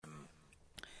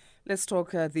Let's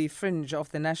talk the Fringe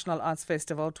of the National Arts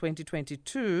Festival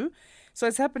 2022. So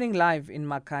it's happening live in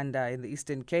Makhanda in the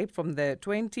Eastern Cape from the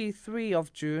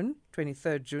 23rd June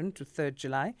to 3rd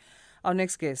July. Our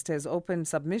next guest has opened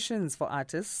submissions for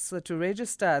artists to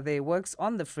register their works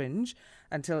on the Fringe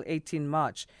until 18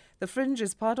 March. The Fringe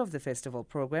is part of the festival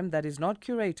program that is not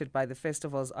curated by the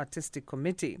festival's artistic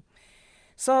committee.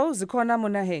 So, Zikhona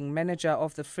Monaheng, manager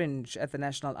of the Fringe at the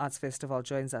National Arts Festival,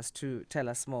 joins us to tell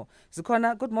us more.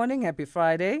 Zikhona, good morning. Happy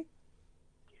Friday.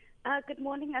 Good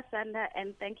morning, Asanda,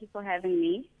 and thank you for having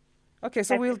me. Okay,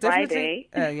 so Happy we'll Friday.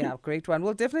 definitely, great one.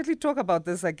 We'll definitely talk about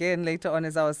this again later on,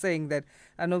 as I was saying that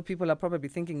I know people are probably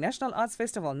thinking National Arts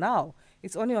Festival now.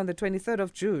 It's only on the 23rd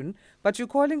of June, but you're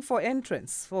calling for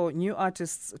entrance for new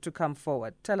artists to come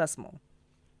forward. Tell us more.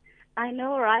 I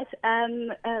know, right?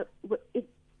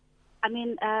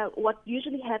 What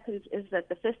usually happens is that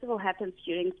the festival happens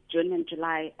during June and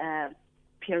July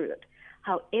period.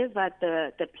 However,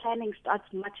 the planning starts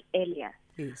much earlier.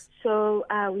 Yes. So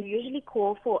we usually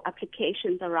call for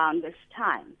applications around this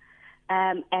time.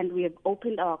 And we have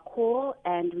opened our call,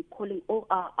 and we're calling all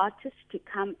our artists to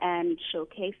come and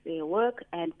showcase their work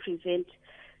and present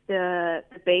the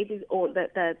babies or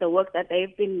the work that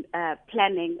they've been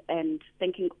planning and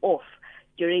thinking of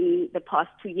during the past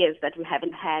 2 years that we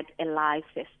haven't had a live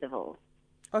festival.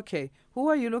 Okay. Who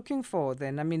are you looking for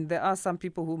then? I mean, there are some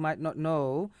people who might not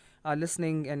know, are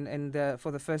listening and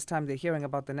for the first time they're hearing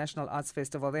about the National Arts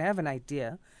Festival. They have an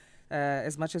idea,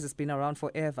 as much as it's been around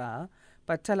forever.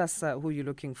 But tell us who you're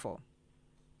looking for.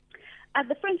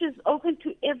 The Fringe is open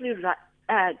to every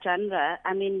genre.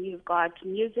 I mean, you've got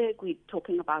music. We're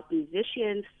talking about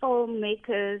musicians,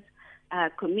 filmmakers,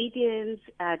 comedians,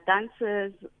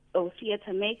 dancers, or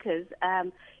theater makers.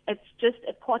 It's just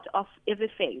a part of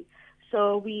everything.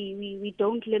 So we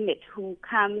don't limit who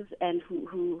comes and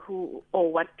who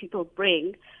or what people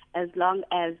bring, as long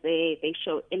as they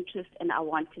show interest and are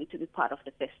wanting to be part of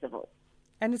the festival.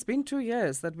 And it's been 2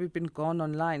 years that we've been gone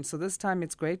online, so this time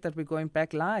it's great that we're going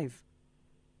back live.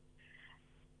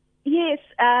 Yes,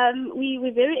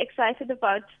 we're very excited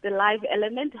about the live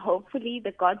element. Hopefully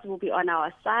the gods will be on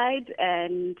our side,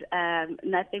 and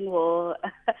nothing will,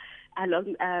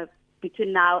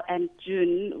 between now and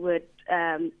June, would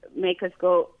make us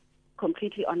go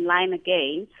completely online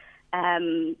again.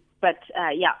 But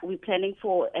we're planning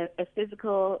for a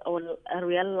physical or a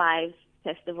real live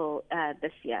festival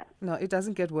this year. No, it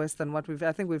doesn't get worse than what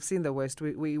I think we've seen the worst.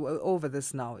 We're over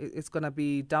this now. It's going to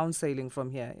be down sailing from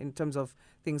here in terms of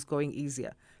things going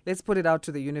easier. Let's put it out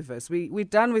to the universe. We're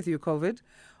done with you, COVID.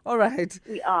 All right.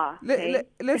 We are. Okay.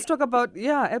 Let's talk about,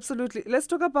 absolutely. Let's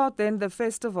talk about then the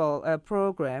festival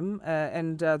program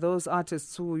and those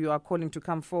artists who you are calling to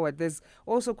come forward. There's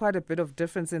also quite a bit of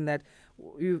difference in that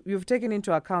you've taken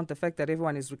into account the fact that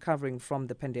everyone is recovering from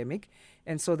the pandemic.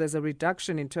 And so there's a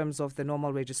reduction in terms of the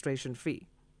normal registration fee.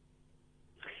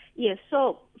 Yes,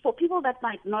 so for people that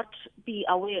might not be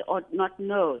aware or not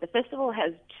know, the festival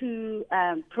has two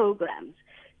programs.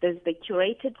 There's the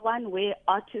curated one where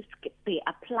artists they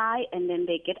apply and then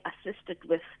they get assisted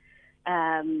with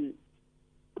their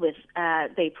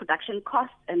production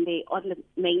costs, and they on the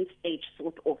main stage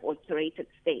sort of, or curated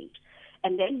stage.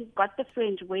 And then you've got the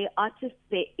Fringe where artists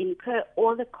they incur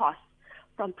all the costs,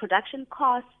 from production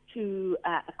costs to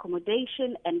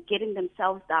accommodation and getting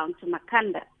themselves down to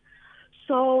Makhanda.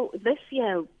 So this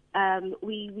year,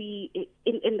 we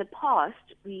in the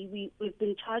past we've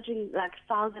been charging like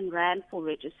 1,000 rand for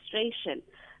registration,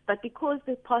 but because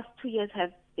the past 2 years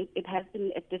it has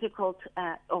been a difficult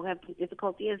have been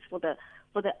difficult years for the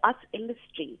arts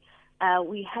industry,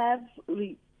 we have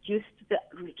reduced the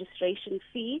registration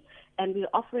fee, and we're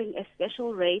offering a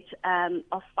special rate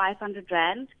of 500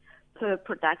 rand per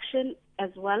production,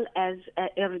 as well as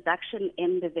a reduction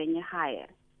in the venue hire.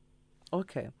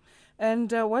 Okay.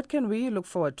 And what can we look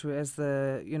forward to as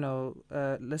the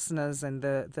listeners and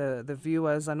the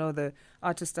viewers? I know the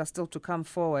artists are still to come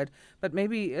forward, but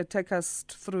maybe take us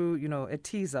through a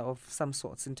teaser of some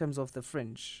sorts in terms of the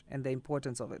Fringe and the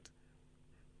importance of it.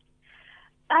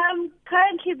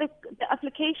 Currently, the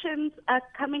applications are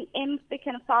coming in thick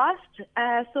and fast,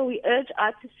 so we urge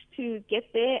artists to get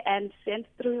there and send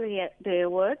through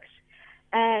their works.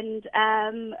 And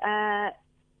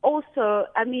also,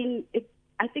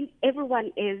 I think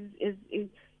everyone is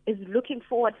looking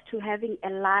forward to having a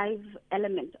live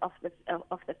element of the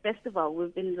festival.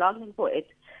 We've been longing for it.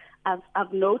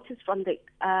 I've noticed from the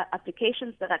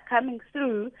applications that are coming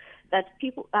through that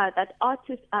that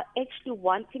artists are actually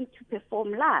wanting to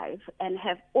perform live and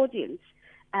have audience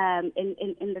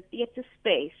in the theater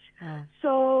space. Mm.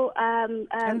 So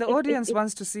and the audience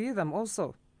wants to see them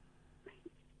also.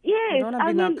 Yes, We Yes, don't want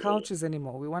to be in our couches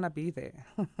anymore. We want to be there.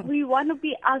 we want to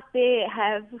be out there,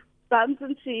 have bumps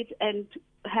and seats, and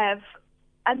have.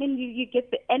 I mean, you get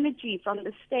the energy from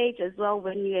the stage as well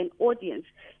when you're an audience,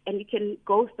 and you can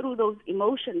go through those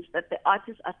emotions that the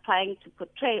artists are trying to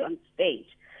portray on stage.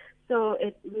 So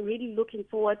we're really looking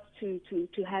forward to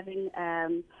having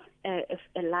a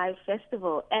live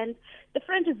festival. And the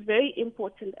Fringe is very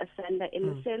important, Asanda, in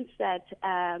the sense that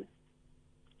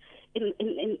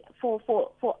for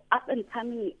up and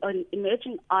coming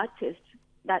emerging artists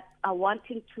that are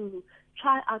wanting to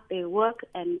try out their work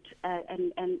and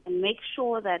make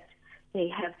sure that they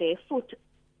have their foot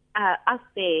out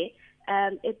there.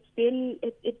 It's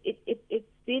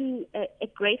been a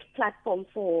great platform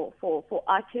for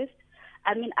artists.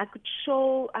 I mean, I could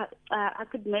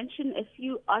mention a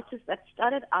few artists that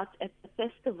started out at the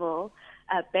festival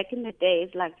back in the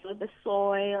days, like The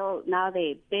Soil. Now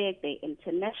they're big, they're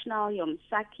international. Your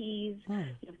Msakis,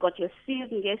 you've got your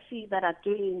Ngesi that are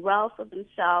doing well for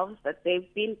themselves, that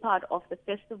they've been part of the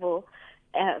festival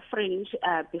Fringe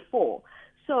before.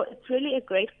 So it's really a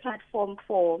great platform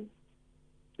for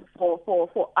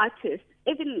artists,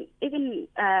 even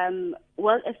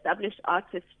well-established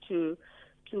artists to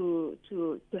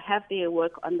have their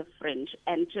work on the Fringe.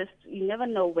 And just, you never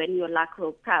know when your luck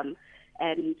will come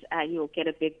and you'll get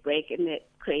a big break in the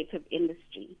creative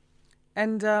industry.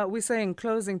 And we're saying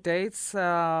closing dates,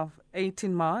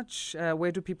 18 March.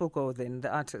 Where do people go then,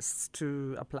 the artists,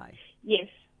 to apply? Yes,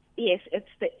 it's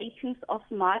the 18th of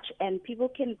March, and people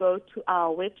can go to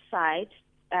our website,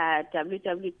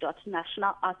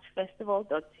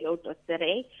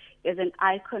 www.nationalartsfestival.co.za. There's an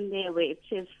icon there where it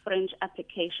says Fringe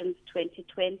Applications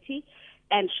 2020.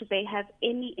 And should they have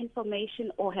any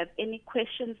information or have any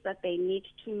questions that they need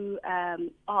to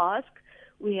ask,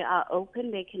 we are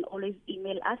open. They can always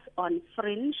email us on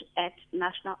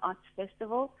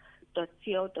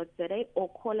fringe@nationalartsfestival.co.za or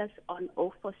call us on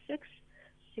 046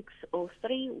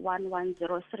 603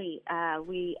 1103.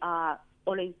 We are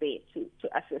always there to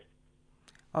assist.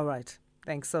 All right.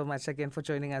 Thanks so much again for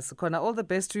joining us, Zikhona. All the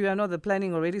best to you. I know the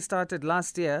planning already started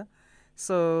last year.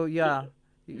 So, yeah,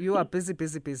 you are busy.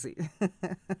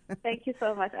 Thank you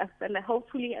so much, and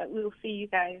hopefully we'll see you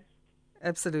guys.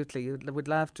 Absolutely. We would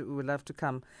love to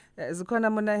come. Zikhona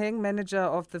Monaheng, manager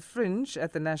of the Fringe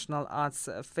at the National Arts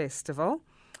Festival.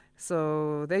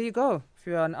 So there you go. If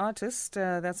you're an artist,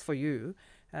 that's for you.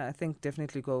 I think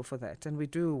definitely go for that. And we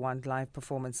do want live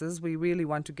performances. We really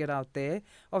want to get out there,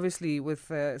 obviously with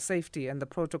safety and the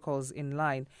protocols in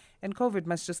line. And COVID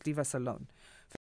must just leave us alone.